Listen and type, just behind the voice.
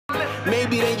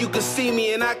Maybe then you can see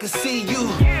me and I can see you.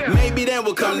 Maybe then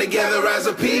we'll come together as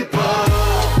a people.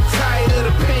 Tired of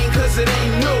the pain cause it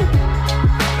ain't new.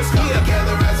 Let's come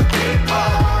together as a people.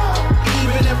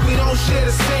 Even if we don't share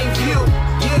the same view.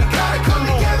 Yeah, gotta come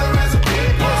together as a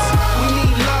people. We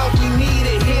need love, we need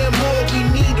to hear more.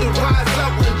 We need to rise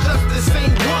up when justice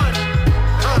ain't won.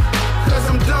 Cause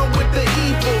I'm done with the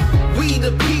evil. We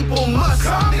the people must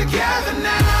come together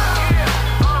now.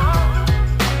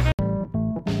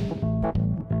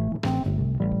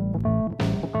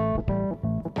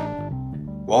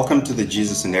 Welcome to the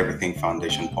Jesus in Everything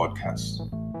Foundation podcast.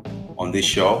 On this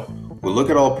show, we look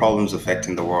at all problems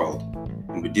affecting the world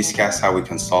and we discuss how we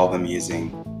can solve them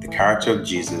using the character of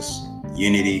Jesus,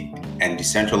 unity, and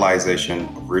decentralization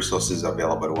of resources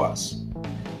available to us.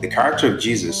 The character of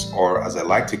Jesus, or as I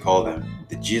like to call them,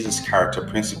 the Jesus character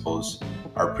principles,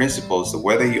 are principles that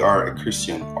whether you are a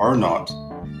Christian or not,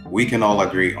 we can all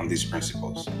agree on these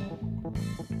principles.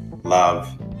 Love,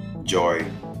 joy,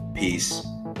 peace,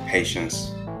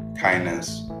 patience,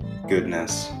 kindness,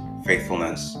 goodness,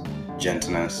 faithfulness,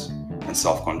 gentleness, and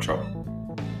self-control.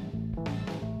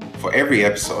 For every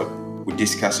episode, we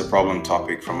discuss a problem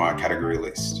topic from our category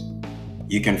list.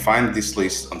 You can find this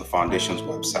list on the Foundation's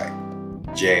website,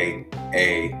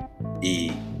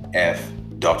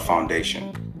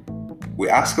 jaef.foundation. We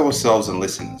ask ourselves and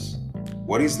listeners,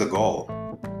 what is the goal?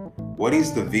 What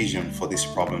is the vision for this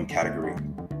problem category?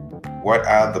 What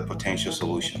are the potential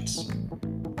solutions?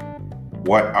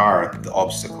 What are the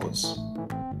obstacles?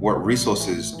 What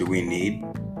resources do we need?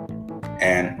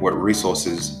 And what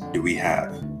resources do we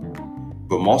have?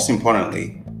 But most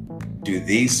importantly, do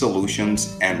these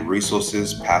solutions and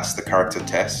resources pass the character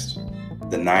test,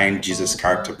 the 9 Jesus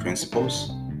character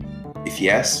principles? If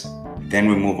yes, then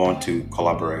we move on to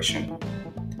collaboration.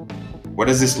 What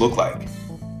does this look like?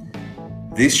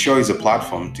 This show is a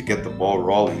platform to get the ball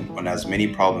rolling on as many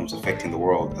problems affecting the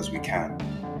world as we can.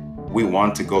 We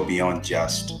want to go beyond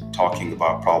just talking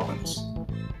about problems.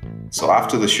 So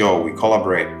after the show, we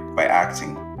collaborate by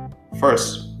acting.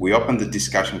 First, we open the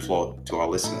discussion floor to our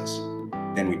listeners.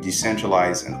 Then we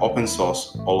decentralize and open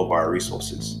source all of our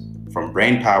resources, from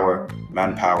brain power,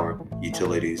 manpower,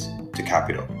 utilities, to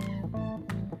capital.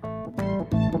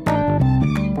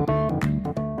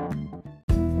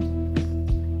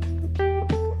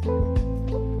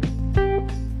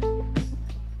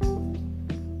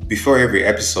 Before every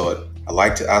episode, I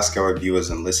like to ask our viewers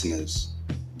and listeners,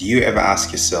 do you ever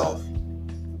ask yourself,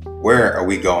 where are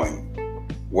we going?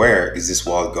 Where is this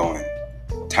world going?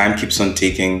 Time keeps on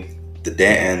ticking, the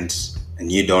day ends, a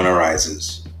new dawn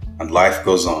arises, and life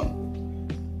goes on.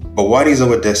 But what is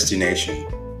our destination?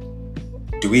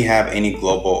 Do we have any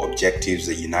global objectives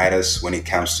that unite us when it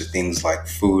comes to things like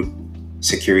food,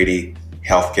 security,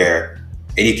 healthcare,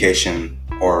 education,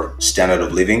 or standard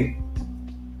of living?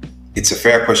 It's a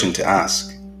fair question to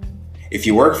ask. If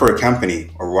you work for a company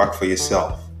or work for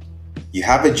yourself, you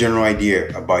have a general idea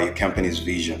about your company's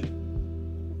vision,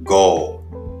 goal.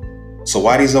 So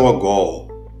what is our goal,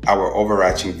 our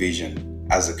overarching vision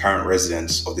as the current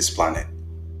residents of this planet?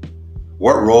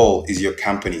 What role is your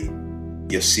company,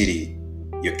 your city,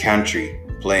 your country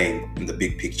playing in the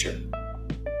big picture?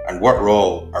 And what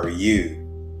role are you,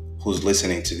 who's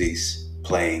listening to this,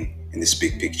 playing in this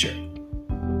big picture?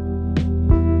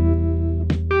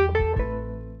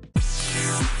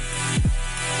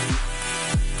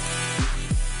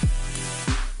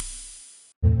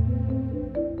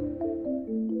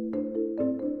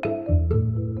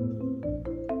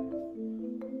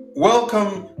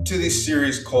 Welcome to this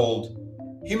series called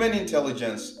Human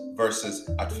Intelligence versus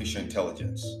Artificial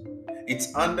Intelligence.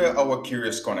 It's under our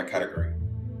Curious Corner category.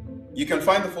 You can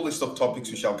find the full list of topics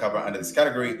we shall cover under this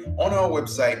category on our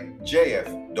website,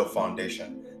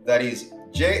 jaef.foundation. That is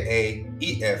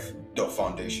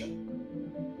jaef.foundation.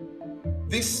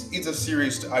 This is a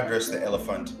series to address the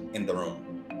elephant in the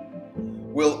room.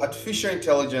 Will artificial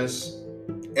intelligence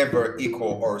ever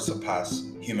equal or surpass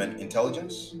human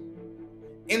intelligence?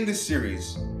 In this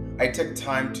series, I take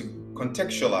time to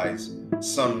contextualize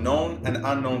some known and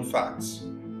unknown facts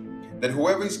that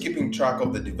whoever is keeping track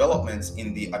of the developments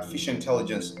in the artificial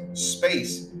intelligence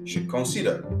space should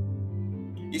consider.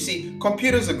 You see,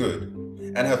 computers are good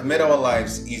and have made our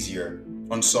lives easier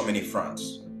on so many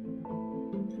fronts.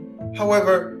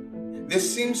 However, there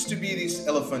seems to be this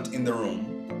elephant in the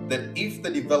room that if the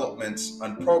developments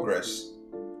and progress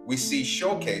we see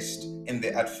showcased in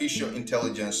the artificial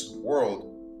intelligence world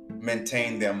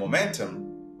maintain their momentum,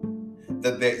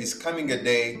 that there is coming a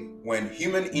day when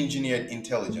human engineered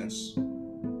intelligence,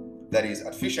 that is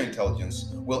artificial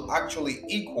intelligence, will actually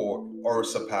equal or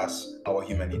surpass our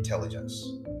human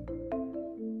intelligence.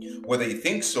 Whether you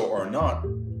think so or not,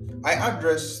 I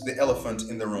address the elephant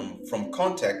in the room from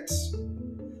contexts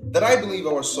that I believe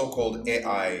our so-called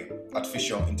AI,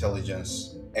 artificial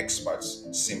intelligence experts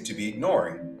seem to be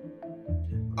ignoring.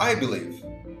 I believe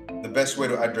the best way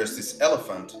to address this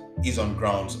elephant is on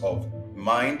grounds of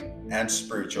mind and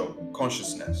spiritual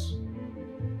consciousness.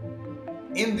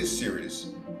 In this series,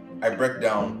 I break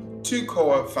down two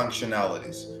core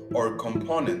functionalities or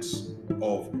components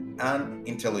of an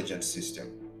intelligent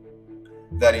system.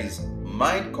 That is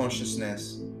mind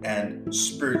consciousness and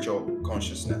spiritual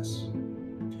consciousness.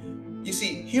 You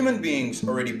see, human beings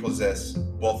already possess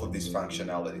both of these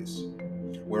functionalities,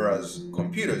 whereas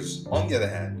computers, on the other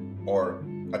hand, or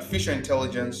artificial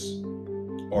intelligence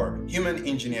or human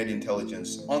engineered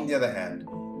intelligence, on the other hand,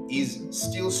 is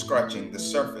still scratching the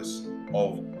surface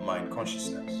of mind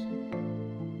consciousness.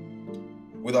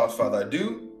 Without further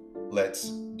ado, let's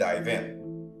dive in.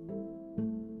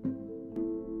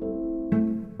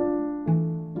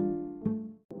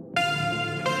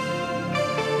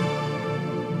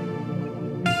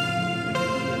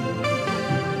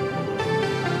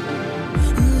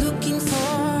 Looking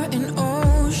for an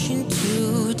ocean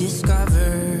to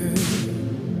discover.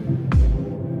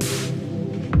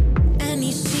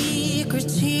 Any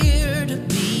secrets here to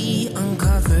be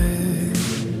uncovered.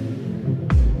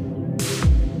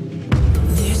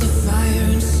 There's a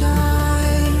fire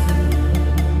inside,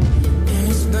 and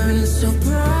it's burning so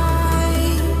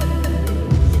bright.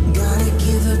 Gotta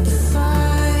give up the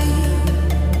fight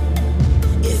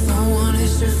if I wanna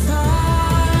survive.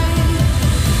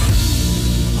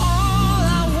 All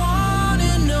I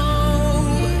wanna know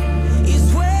is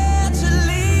where to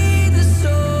lead the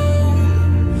soul.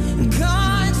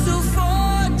 Gone so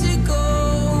far to go.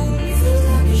 Feels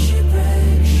like a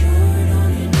shipwreck, short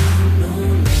on an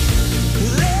unknown.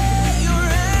 Let your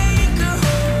anchor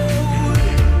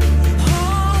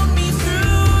hold me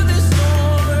through the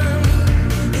storm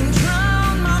and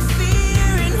drown my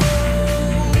fear in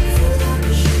hope. Feels like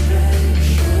a shipwreck,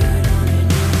 short on an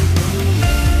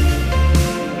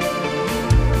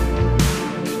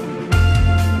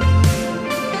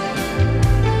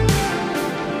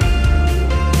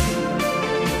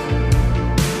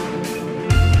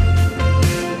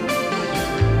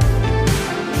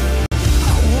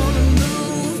I wanna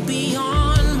move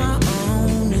beyond my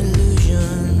own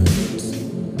illusions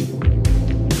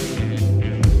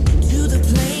to the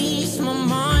place my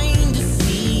mind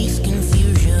defeats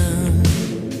confusion.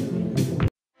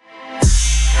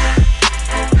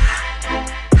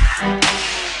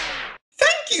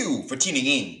 Thank you for tuning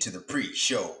in to the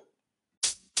pre-show.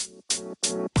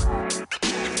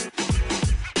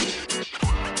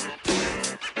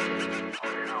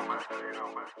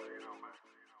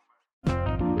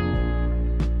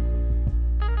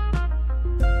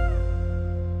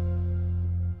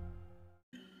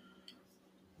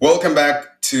 Welcome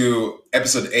back to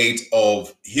episode 8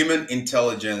 of Human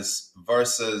Intelligence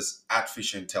versus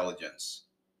Artificial Intelligence.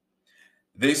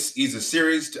 This is a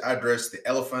series to address the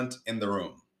elephant in the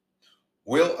room.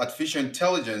 Will artificial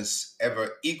intelligence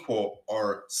ever equal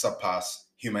or surpass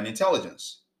human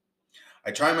intelligence?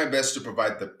 I try my best to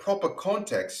provide the proper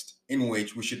context in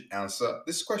which we should answer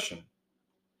this question.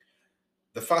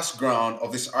 The first ground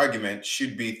of this argument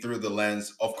should be through the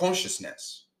lens of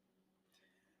consciousness.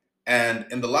 And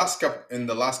in the last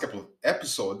couple of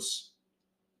episodes,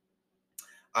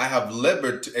 I have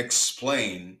labored to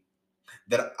explain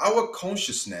that our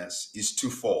consciousness is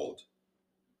twofold.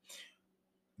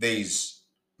 There's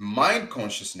mind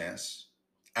consciousness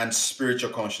and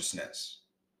spiritual consciousness.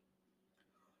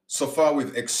 So far,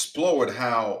 we've explored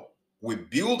how we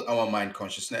build our mind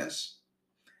consciousness,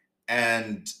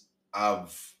 and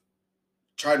I've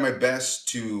tried my best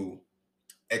to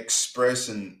express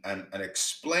and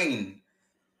explain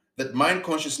that mind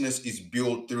consciousness is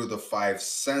built through the 5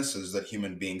 senses that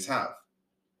human beings have.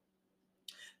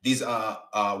 These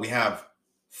are, we have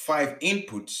 5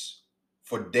 inputs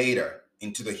for data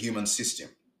into the human system,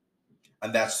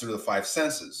 and that's through the 5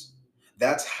 senses.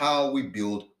 That's how we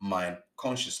build mind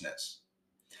consciousness.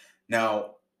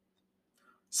 Now,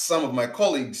 some of my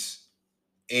colleagues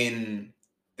in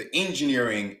the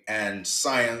engineering and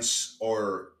science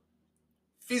or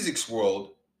physics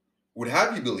world would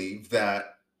have you believe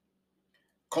that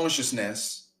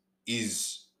consciousness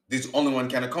there's only one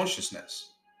kind of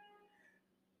consciousness.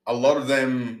 A lot of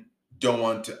them don't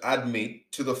want to admit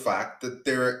to the fact that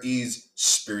there is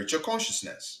spiritual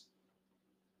consciousness.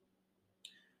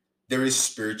 There is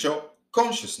spiritual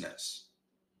consciousness.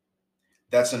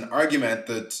 That's an argument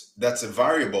that's a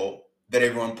variable that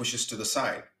everyone pushes to the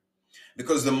side.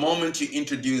 Because the moment you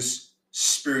introduce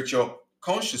spiritual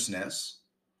consciousness,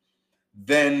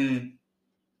 then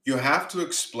you have to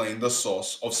explain the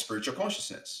source of spiritual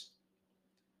consciousness.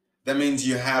 That means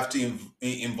you have to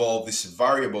involve this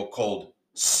variable called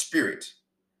spirit,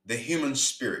 the human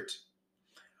spirit.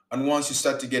 And once you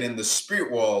start to get in the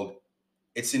spirit world,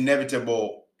 it's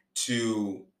inevitable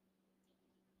to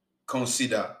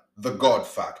consider the God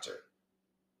factor.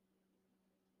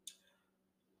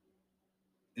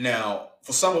 Now,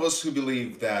 for some of us who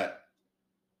believe that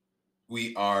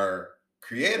we are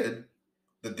created,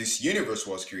 that this universe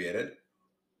was created,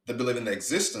 that believe in the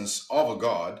existence of a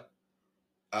God,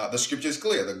 the scripture is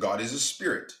clear that God is a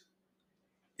spirit.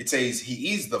 It says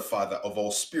he is the father of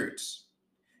all spirits.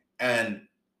 And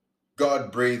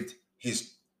God breathed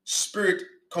his spirit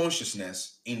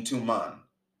consciousness into man.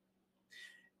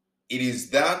 It is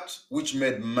that which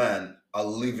made man a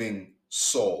living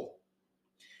soul.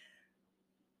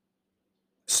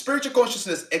 Spiritual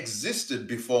consciousness existed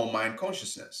before mind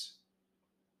consciousness.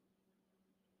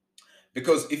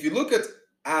 Because if you look at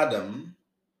Adam,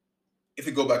 if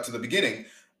you go back to the beginning,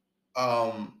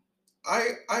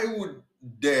 I would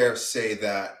dare say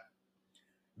that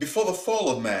before the fall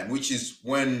of man, which is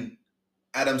when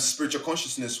Adam's spiritual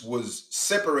consciousness was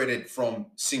separated from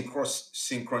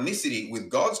synchronicity with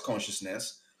God's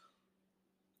consciousness,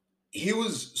 he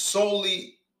was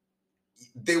solely,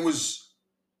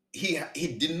 he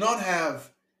did not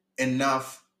have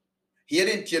enough, he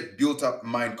hadn't yet built up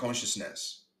mind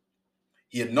consciousness.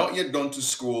 He had not yet gone to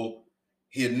school.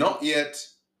 He didn't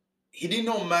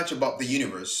know much about the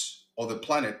universe or the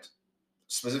planet,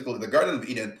 specifically the Garden of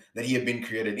Eden that he had been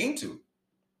created into.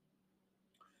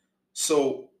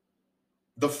 So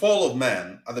the fall of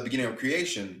man at the beginning of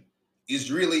creation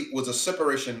was a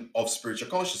separation of spiritual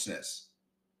consciousness.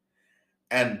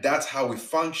 And that's how we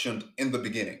functioned in the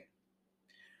beginning.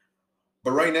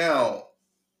 But right now,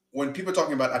 when people are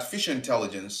talking about artificial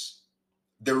intelligence,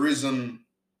 the reason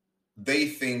they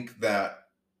think that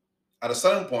at a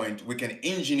certain point we can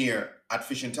engineer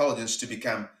artificial intelligence to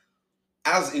become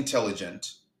as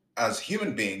intelligent as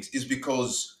human beings is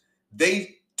because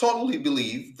they totally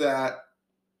believe that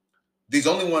there's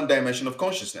only one dimension of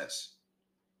consciousness.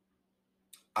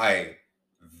 I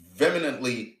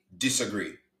vehemently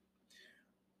disagree.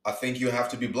 I think you have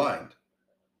to be blind.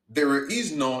 There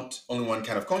is not only one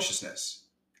kind of consciousness.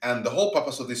 And the whole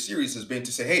purpose of this series has been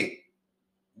to say, hey,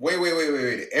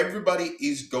 wait. Everybody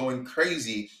is going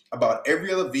crazy about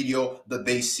every other video that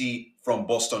they see from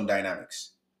Boston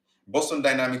Dynamics. Boston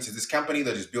Dynamics is this company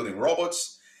that is building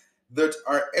robots that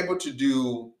are able to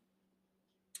do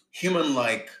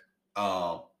human-like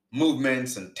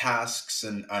movements and tasks,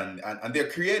 and they're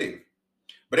creative.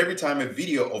 But every time a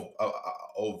video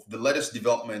of the latest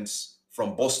developments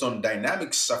from Boston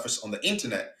Dynamics surface on the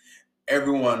internet,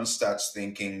 everyone starts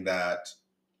thinking that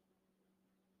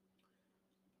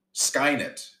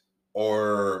Skynet,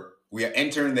 or we are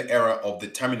entering the era of the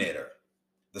Terminator,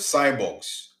 the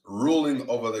cyborgs ruling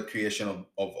over the creation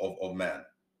of man.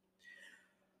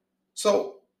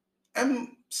 So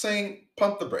I'm saying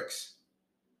pump the brakes.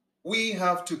 We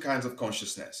have two kinds of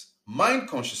consciousness: mind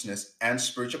consciousness and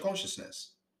spiritual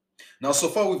consciousness. Now, so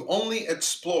far, we've only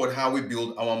explored how we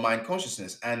build our mind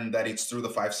consciousness, and that it's through the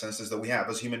five senses that we have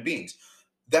as human beings.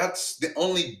 That's the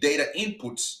only data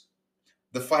inputs,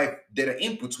 the five data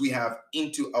inputs we have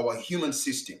into our human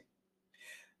system.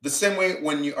 The same way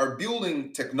when you are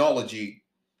building technology,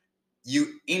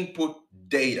 you input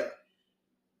data.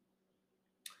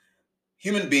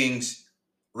 Human beings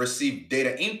receive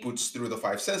data inputs through the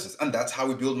five senses, and that's how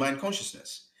we build mind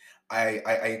consciousness. I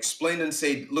explained and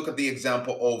said, look at the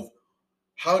example of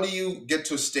how do you get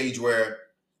to a stage where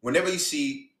whenever you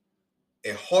see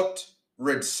a hot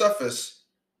red surface,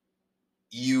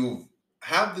 you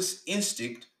have this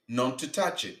instinct not to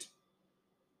touch it.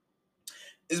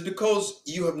 It's because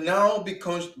you have now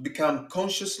become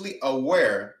consciously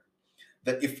aware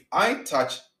that if I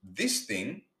touch this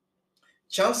thing,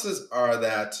 chances are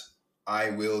that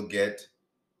I will get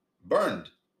burned.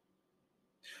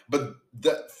 But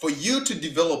for you to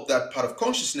develop that part of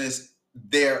consciousness,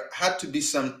 there had to be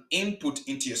some input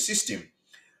into your system,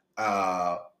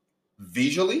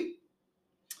 visually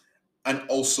and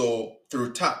also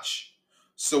through touch.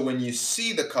 So when you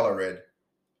see the color red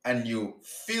and you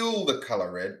feel the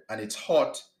color red and it's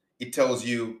hot, it tells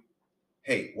you,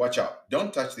 hey, watch out,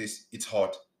 don't touch this, it's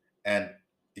hot. And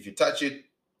if you touch it,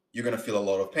 you're going to feel a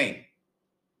lot of pain.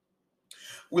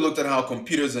 We looked at how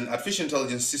computers and artificial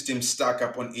intelligence systems stack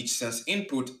up on each sense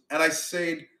input, and I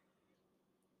said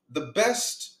the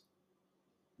best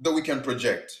that we can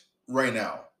project right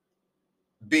now,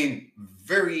 being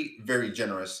very, very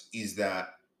generous, is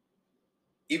that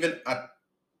even at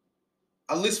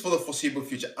at least for the foreseeable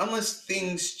future, unless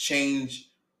things change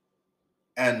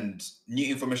and new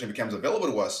information becomes available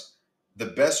to us, the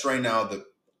best right now that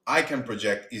I can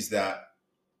project is that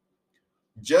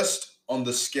just on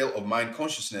the scale of mind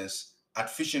consciousness,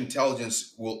 artificial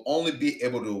intelligence will only be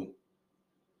able to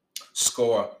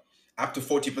score up to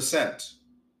 40%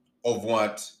 of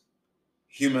what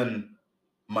human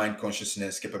mind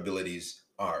consciousness capabilities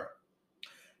are.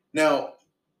 Now,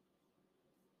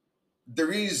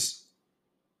 there is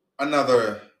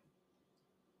another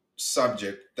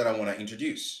subject that I want to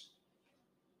introduce.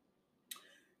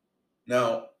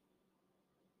 Now,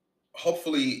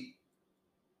 hopefully,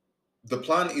 the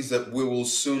plan is that we will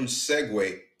soon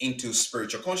segue into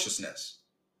spiritual consciousness,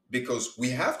 because we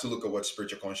have to look at what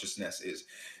spiritual consciousness is.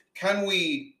 Can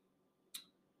we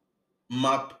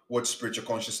map what spiritual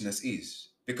consciousness is?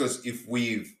 Because if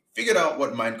we've figured out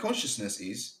what mind consciousness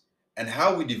is and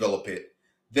how we develop it,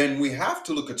 then we have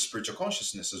to look at spiritual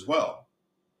consciousness as well.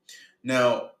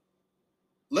 Now,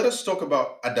 let us talk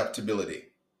about adaptability.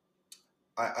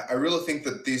 I really think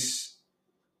that this,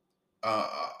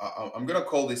 I'm going to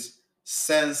call this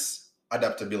sense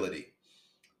adaptability.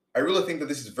 I really think that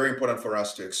this is very important for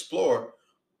us to explore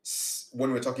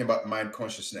when we're talking about mind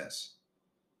consciousness.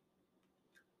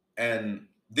 And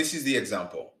this is the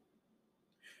example.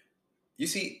 You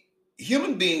see,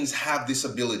 human beings have this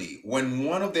ability when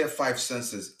one of their five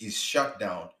senses is shut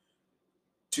down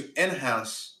to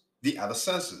enhance the other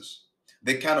senses.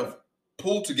 They kind of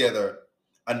pull together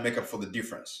and make up for the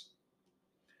difference.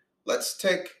 Let's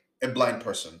take a blind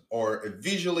person or a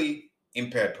visually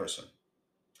impaired person.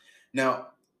 Now,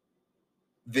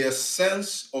 their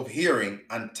sense of hearing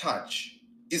and touch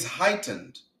is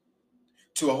heightened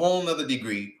to a whole nother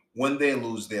degree when they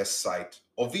lose their sight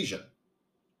or vision.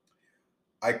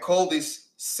 I call this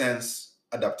sense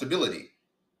adaptability.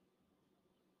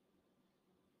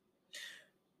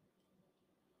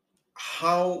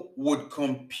 How would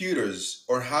computers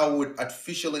or how would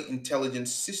artificially intelligent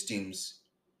systems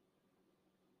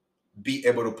be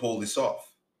able to pull this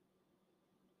off?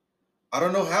 I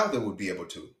don't know how they would be able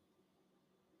to.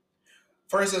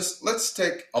 For instance, let's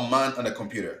take a man and a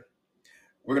computer.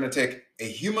 We're going to take a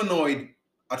humanoid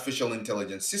artificial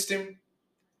intelligence system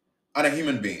and a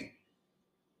human being.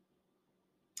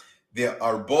 They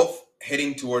are both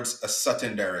heading towards a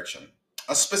certain direction,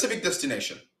 a specific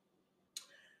destination.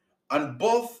 And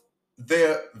both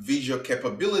their visual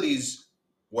capabilities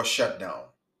were shut down.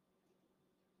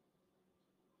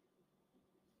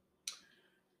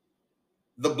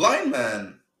 The blind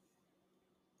man,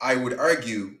 I would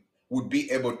argue, would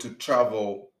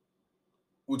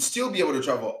still be able to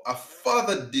travel a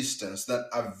further distance than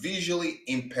a visually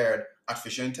impaired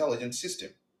artificial intelligence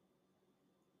system.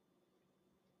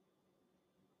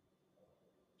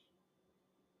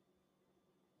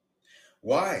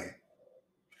 Why?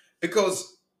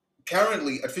 Because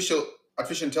currently artificial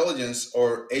intelligence,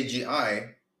 or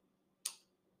AGI,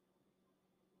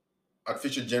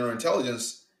 artificial general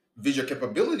intelligence, visual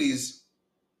capabilities,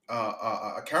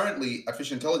 currently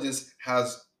artificial intelligence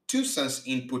has two sense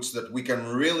inputs that we can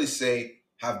really say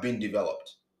have been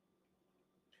developed.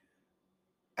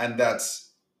 And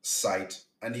that's sight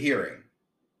and hearing.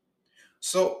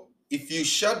 So if you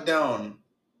shut down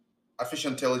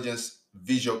artificial intelligence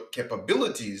visual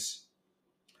capabilities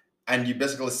and you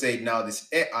basically say now this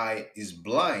AI is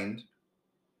blind,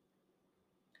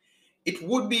 it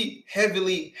would be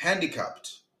heavily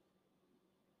handicapped.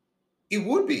 It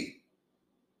would be.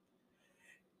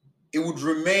 It would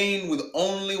remain with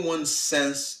only one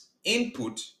sense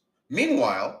input.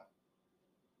 Meanwhile,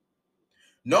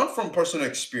 not from personal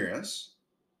experience,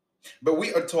 but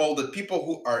we are told that people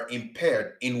who are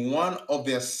impaired in one of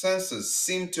their senses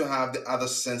seem to have the other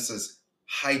senses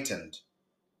heightened.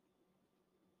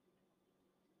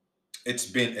 It's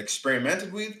been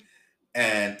experimented with,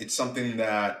 and it's something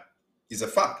that is a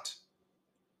fact.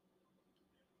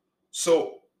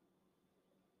 So,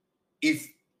 if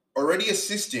already a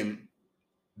system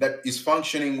that is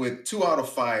functioning with 2 out of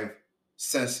 5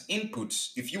 sense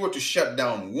inputs, if you were to shut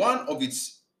down one of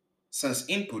its sense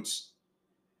inputs,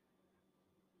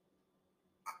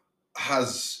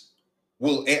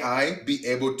 will AI be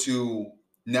able to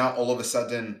now all of a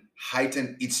sudden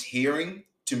heighten its hearing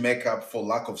to make up for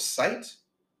lack of sight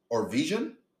or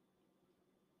vision?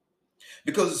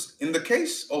 Because in the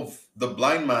case of the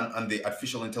blind man and the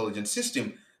artificial intelligence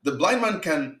system, the blind man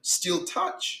can still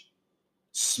touch,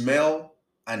 smell,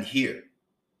 and hear.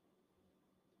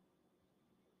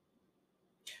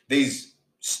 There's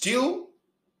still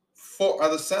 4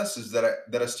 other senses that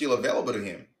are still available to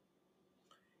him.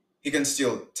 He can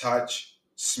still touch,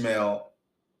 smell,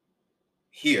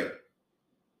 hear.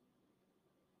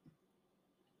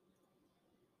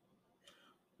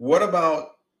 What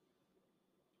about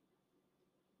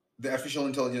the artificial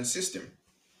intelligence system?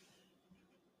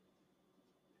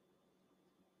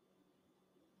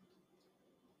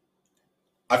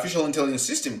 Artificial intelligence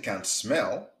system can't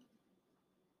smell,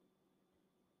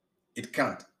 it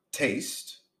can't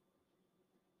taste,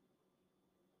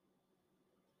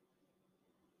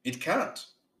 it can't.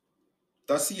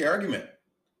 That's the argument.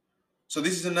 So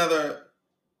this is another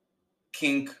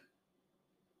kink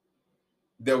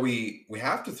that we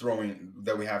have to throw in,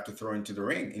 that we have to throw into the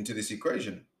ring, into this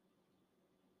equation.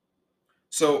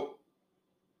 So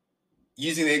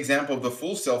using the example of the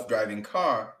full self-driving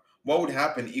car, what would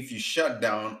happen if you shut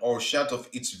down or shut off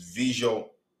its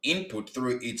visual input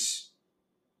through its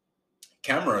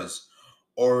cameras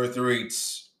or through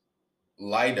its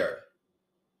LiDAR?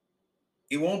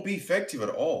 It won't be effective at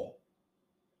all.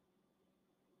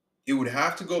 It would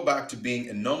have to go back to being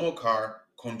a normal car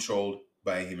controlled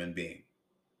by a human being.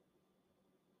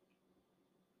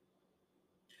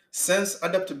 Sense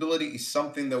adaptability is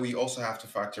something that we also have to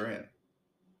factor in.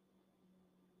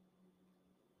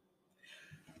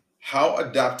 How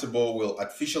adaptable will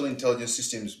artificial intelligence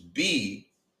systems be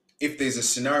if there's a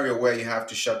scenario where you have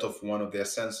to shut off one of their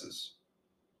senses?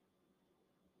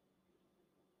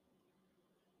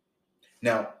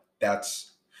 Now,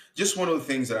 that's just one of the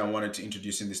things that I wanted to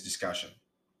introduce in this discussion.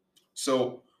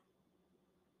 So,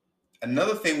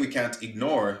 another thing we can't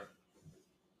ignore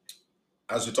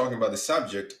as we're talking about the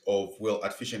subject of will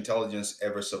artificial intelligence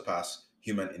ever surpass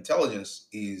human intelligence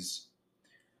is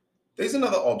there's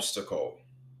another obstacle: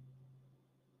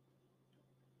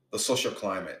 the social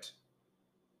climate.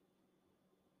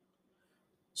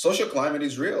 Social climate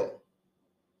is real.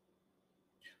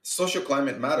 Social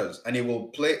climate matters, and it will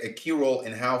play a key role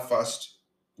in how fast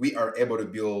we are able to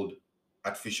build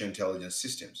artificial intelligence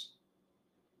systems.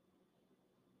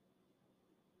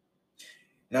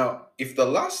 Now, if the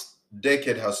last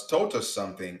decade has taught us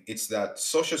something, it's that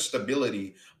social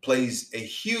stability plays a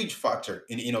huge factor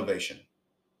in innovation.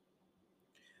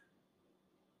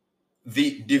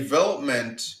 The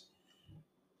development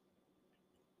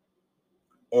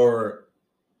or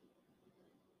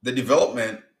the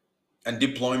development and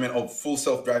deployment of full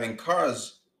self-driving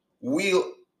cars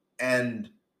will and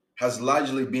has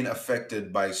largely been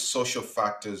affected by social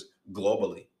factors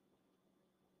globally.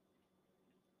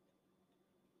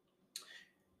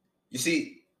 You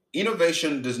see,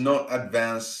 innovation does not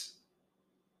advance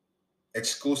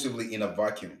exclusively in a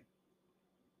vacuum.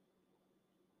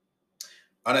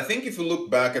 And I think if we look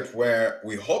back at where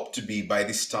we hope to be by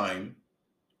this time,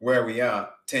 where we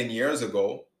are 10 years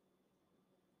ago,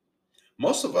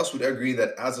 most of us would agree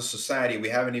that as a society, we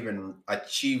haven't even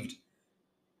achieved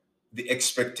the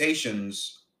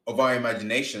expectations of our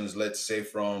imaginations, let's say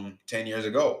from 10 years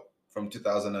ago, from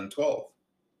 2012.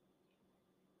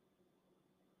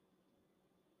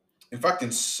 In fact,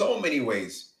 in so many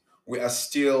ways, we are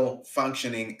still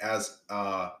functioning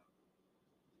we're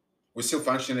still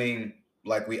functioning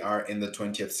like we are in the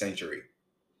 20th century.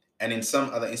 And in some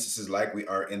other instances, like we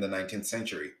are in the 19th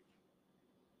century.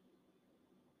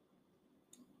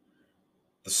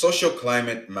 The social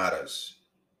climate matters.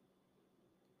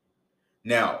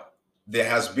 Now, there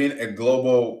has been a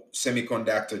global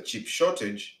semiconductor chip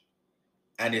shortage,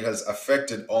 and it has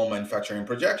affected all manufacturing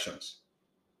projections,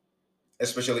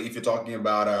 especially if you're talking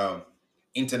about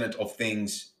Internet of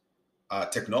Things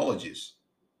technologies.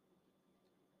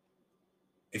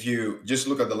 If you just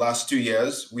look at the last 2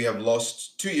 years, we have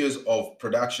lost 2 years of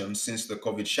production since the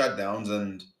COVID shutdowns,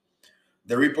 and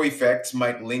the ripple effects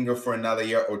might linger for another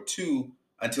year or two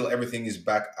until everything is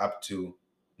back up to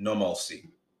normalcy.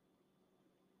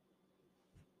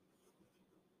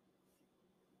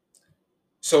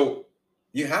 So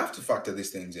you have to factor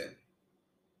these things in.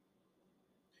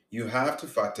 You have to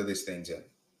factor these things in.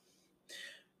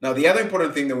 Now, the other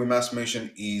important thing that we must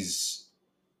mention is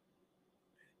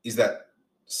that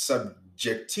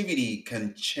subjectivity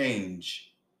can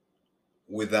change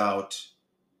without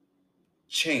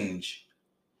change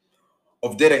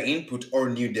of data input or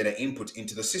new data input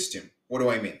into the system. What do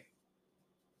I mean?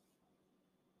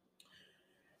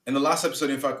 In the last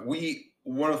episode, in fact,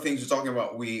 one of the things we're talking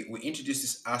about, we introduced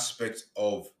this aspect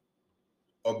of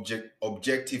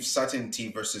objective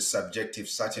certainty versus subjective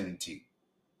certainty.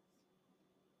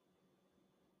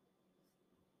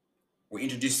 We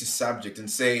introduced this subject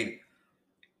and said,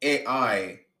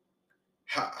 AI,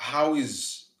 how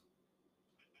is,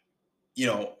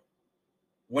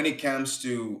 when it comes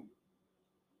to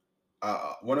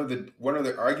one of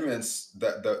the arguments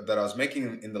that I was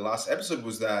making in the last episode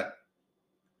was that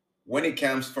when it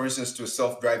comes, for instance, to a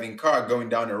self-driving car going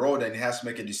down a road and it has to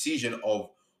make a decision of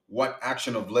what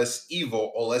action of less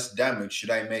evil or less damage should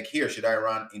I make here? Should I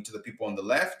run into the people on the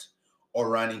left or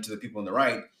run into the people on the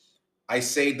right? I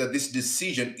say that this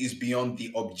decision is beyond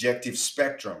the objective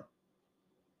spectrum.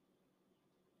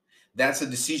 That's a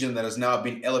decision that has now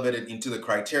been elevated into the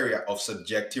criteria of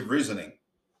subjective reasoning.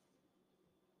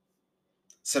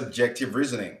 Subjective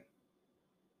reasoning.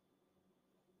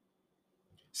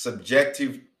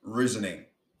 Subjective reasoning.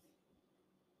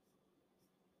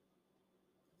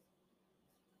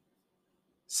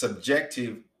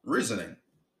 Subjective reasoning.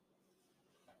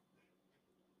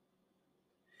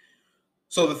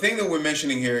 So the thing that we're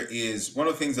mentioning here is one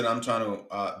of the things that I'm trying to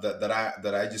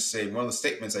that I just say, one of the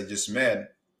statements I just made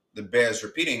that bears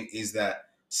repeating is that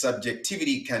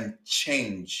subjectivity can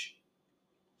change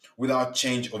without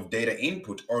change of data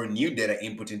input or new data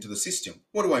input into the system.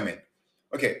 What do I mean?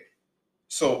 Okay,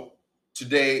 so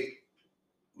today,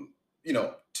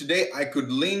 today I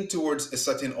could lean towards a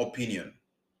certain opinion,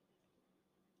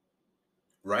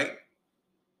 right?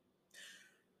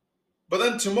 But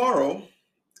then tomorrow,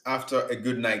 after a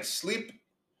good night's sleep,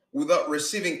 without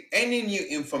receiving any new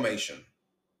information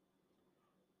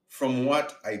from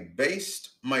what I based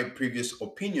my previous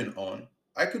opinion on,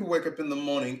 I could wake up in the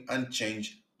morning and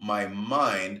change my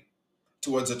mind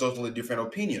towards a totally different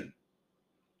opinion.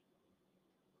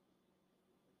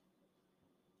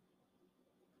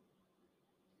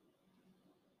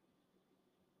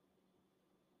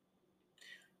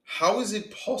 How is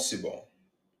it possible?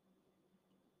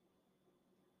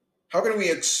 How can we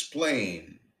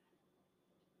explain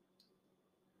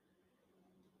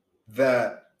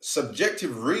that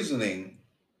subjective reasoning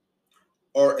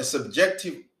or a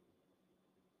subjective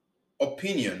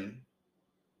opinion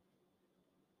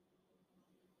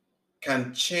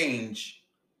can change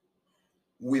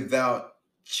without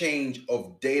change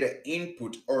of data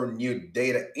input or new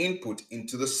data input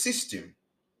into the system?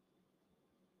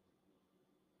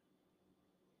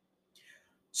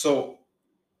 So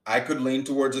I could lean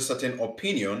towards a certain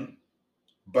opinion,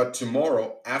 but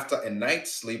tomorrow, after a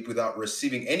night's sleep, without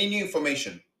receiving any new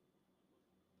information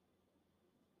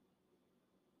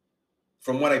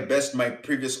from what I based my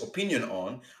previous opinion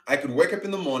on, I could wake up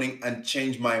in the morning and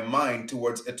change my mind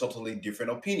towards a totally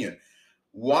different opinion.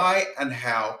 Why and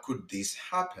how could this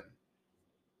happen?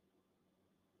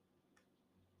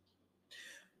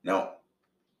 Now,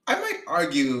 I might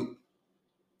argue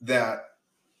that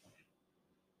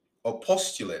or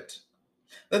postulate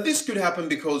that this could happen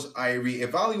because I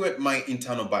reevaluate my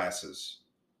internal biases.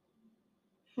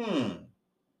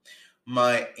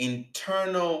 My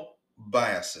internal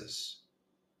biases.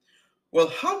 Well,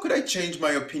 how could I change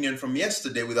my opinion from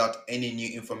yesterday without any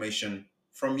new information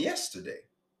from yesterday?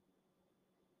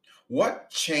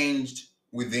 What changed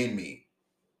within me?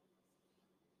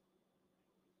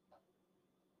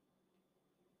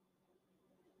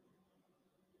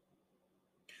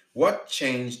 What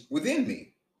changed within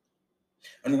me?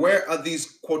 And where are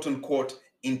these quote unquote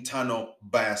internal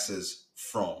biases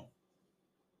from?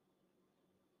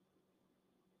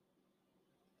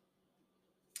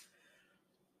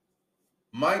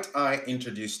 Might I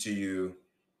introduce to you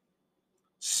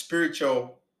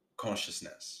spiritual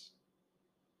consciousness?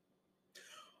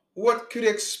 What could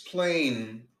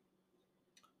explain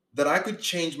that I could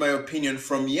change my opinion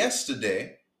from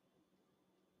yesterday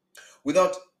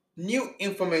without new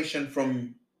information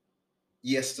from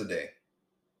yesterday?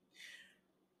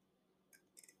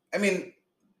 I mean,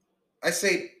 I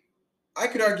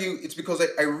could argue it's because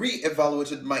I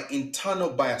re-evaluated my internal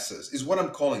biases, is what I'm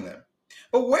calling them.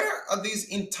 But where are these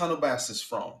internal biases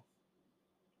from?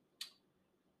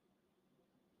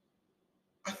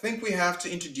 I think we have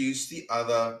to introduce the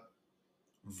other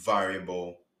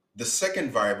variable, the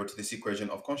second variable to this equation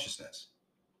of consciousness: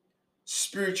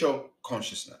 spiritual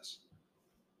consciousness.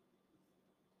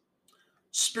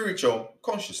 Spiritual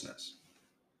consciousness.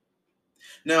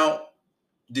 Now,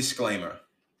 disclaimer: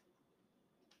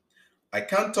 I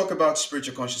can't talk about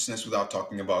spiritual consciousness without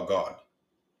talking about God.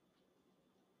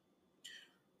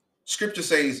 Scripture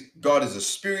says God is a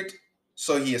spirit,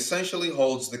 so he essentially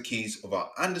holds the keys of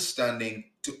our understanding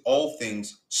to all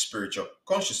things spiritual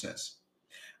consciousness.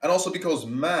 And also because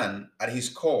man at his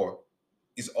core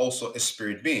is also a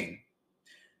spirit being,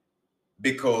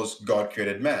 because God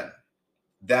created man.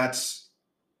 That's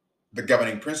the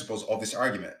governing principles of this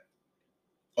argument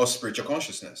of spiritual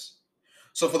consciousness.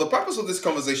 So for the purpose of this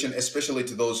conversation, especially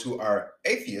to those who are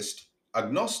atheist,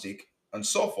 agnostic, and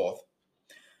so forth,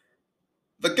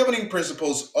 the governing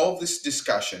principles of this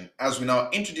discussion as we now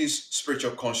introduce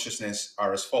spiritual consciousness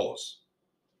are as follows.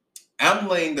 I'm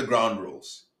laying the ground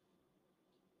rules.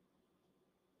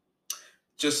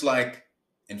 Just like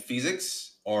in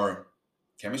physics or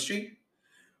chemistry,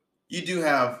 you do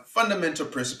have fundamental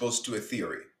principles to a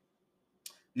theory.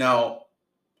 Now,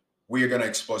 we are going to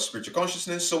explore spiritual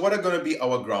consciousness. So what are going to be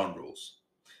our ground rules?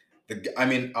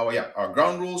 Our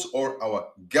ground rules or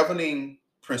our governing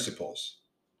principles.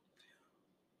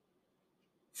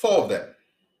 4 of them.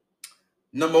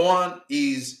 Number 1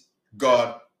 is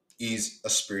God is a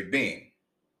spirit being.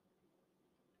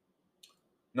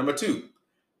 Number 2,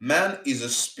 man is a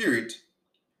spirit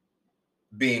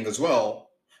being as well,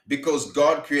 because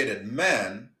God created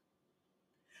man.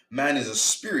 Man is a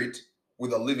spirit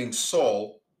with a living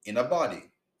soul in a body.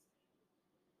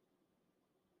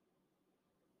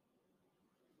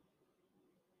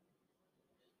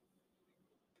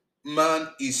 Man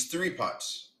is 3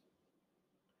 parts.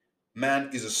 Man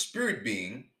is a spirit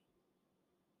being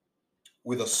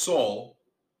with a soul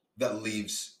that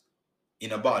lives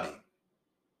in a body.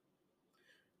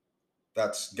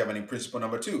 That's governing principle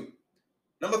number 2.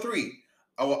 Number 3,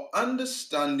 our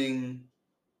understanding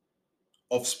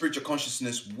of spiritual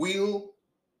consciousness will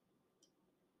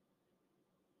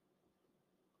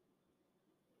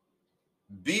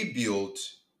be built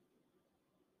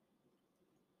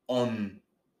on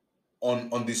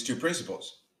these 2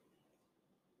 principles.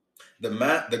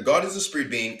 The God is a spirit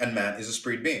being and man is a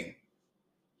spirit being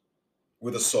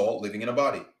with a soul living in a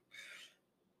body.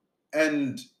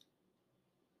 And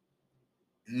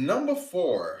number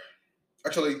 4,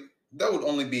 actually, that would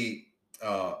only be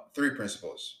 3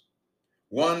 principles.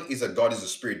 1 is that God is a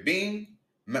spirit being.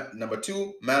 Number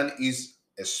 2, man is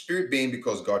a spirit being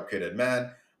because God created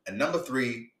man. And number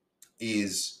 3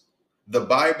 is the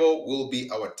Bible will be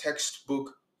our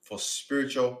textbook for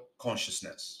spiritual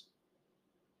consciousness.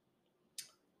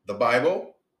 The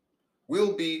Bible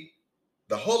will be,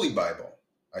 the Holy Bible,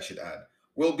 I should add,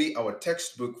 will be our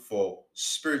textbook for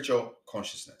spiritual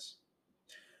consciousness.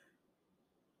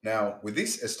 Now, with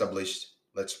this established,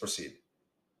 let's proceed.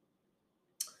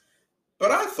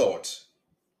 But I thought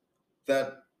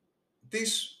that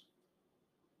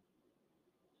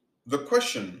the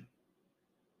question,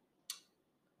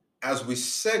 as we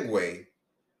segue,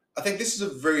 I think this is a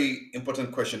very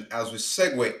important question as we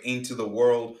segue into the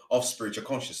world of spiritual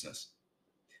consciousness.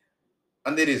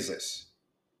 And it is this: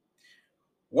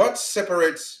 what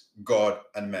separates God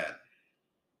and man?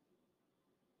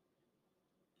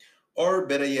 Or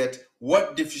better yet,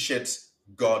 what differentiates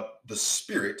God the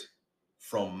Spirit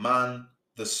from man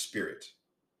the Spirit?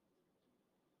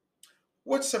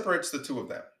 What separates the 2 of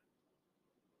them?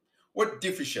 What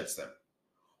differentiates them?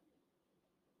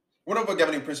 One of our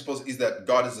governing principles is that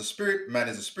God is a spirit, man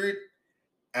is a spirit,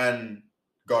 and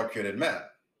God created man.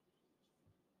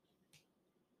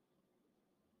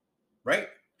 Right?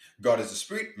 God is a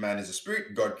spirit, man is a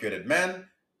spirit, God created man,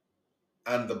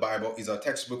 and the Bible is our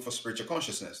textbook for spiritual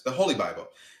consciousness, the Holy Bible.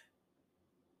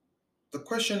 The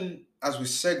question, as we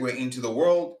segue into the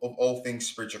world of all things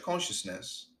spiritual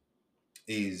consciousness,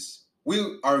 is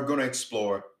we are going to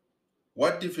explore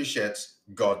what differentiates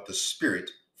God the Spirit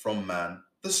from man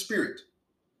the Spirit.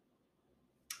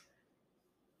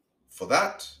 For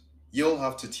that, you'll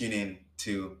have to tune in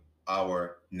to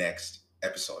our next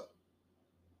episode.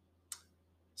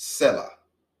 Selah.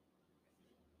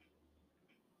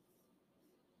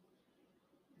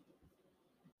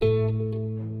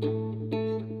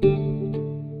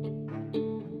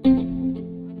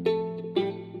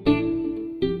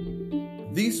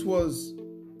 This was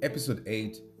episode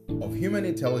 8 of Human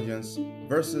Intelligence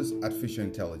versus Artificial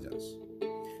Intelligence.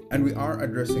 And we are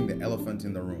addressing the elephant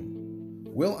in the room.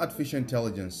 Will artificial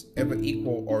intelligence ever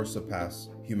equal or surpass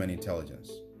human intelligence?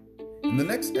 In the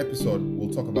next episode,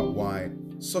 we'll talk about why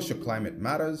social climate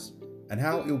matters and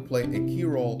how it will play a key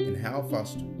role in how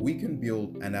fast we can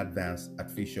build and advance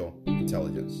artificial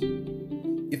intelligence.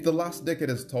 If the last decade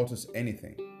has taught us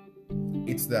anything,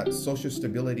 it's that social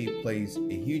stability plays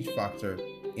a huge factor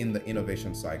in the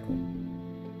innovation cycle.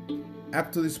 Up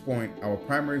to this point, our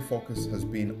primary focus has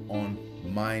been on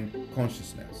mind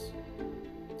consciousness.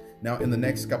 Now, in the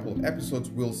next couple of episodes,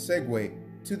 we'll segue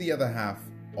to the other half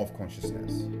of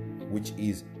consciousness, which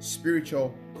is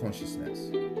spiritual consciousness.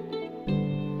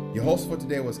 Your host for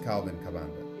today was Calvin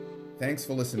Kabanda. Thanks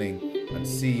for listening, and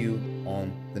see you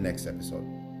on the next episode.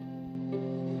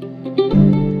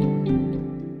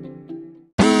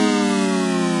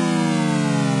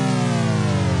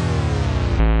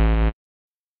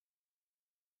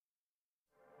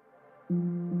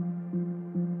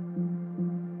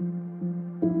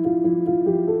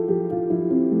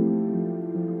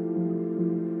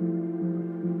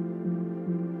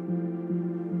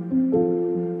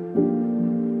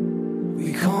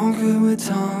 Conquered with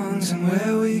tongues and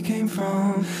where we came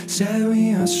from, said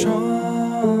we are strong.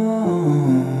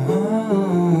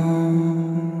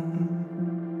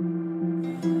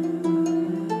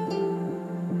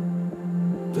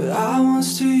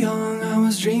 was too young, I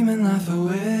was dreaming life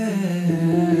away.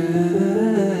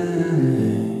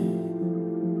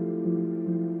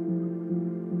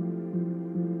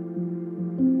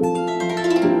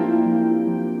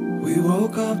 We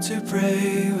woke up to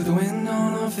pray with wind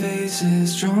on our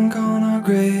faces, drunk on our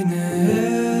greatness.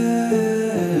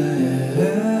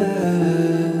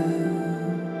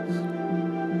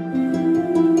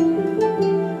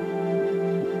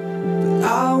 But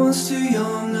I was too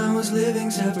young, I was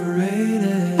living separated.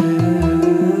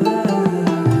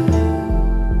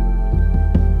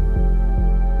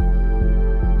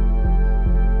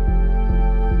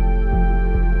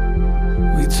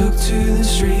 We took to the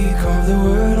street, carved the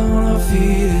word on our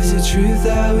feet. Is it truth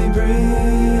that we bring?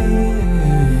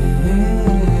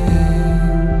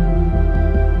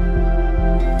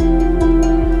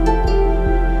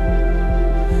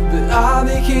 But I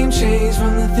became changed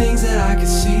from the things that I could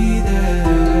see there.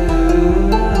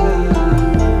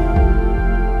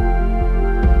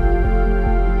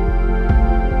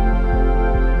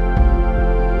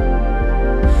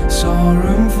 Saw a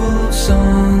room full of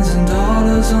sons and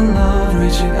daughters unloved,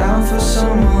 reaching out for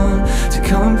someone to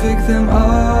come pick them up.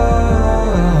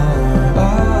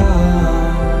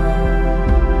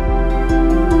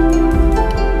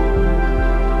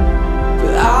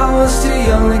 But I was too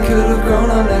young, they could have grown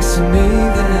up next to me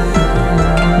then.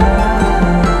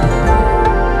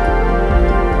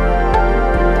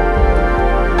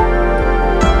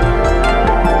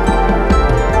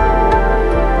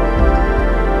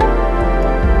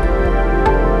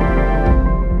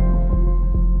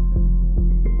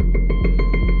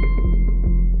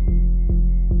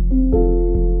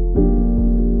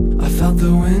 Felt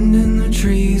the wind in the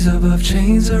trees above,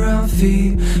 chains around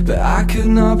feet, but I could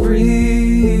not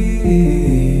breathe.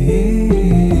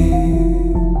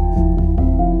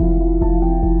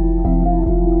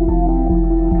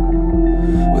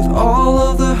 With all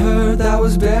of the hurt that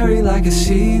was buried like a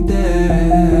seed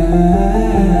there.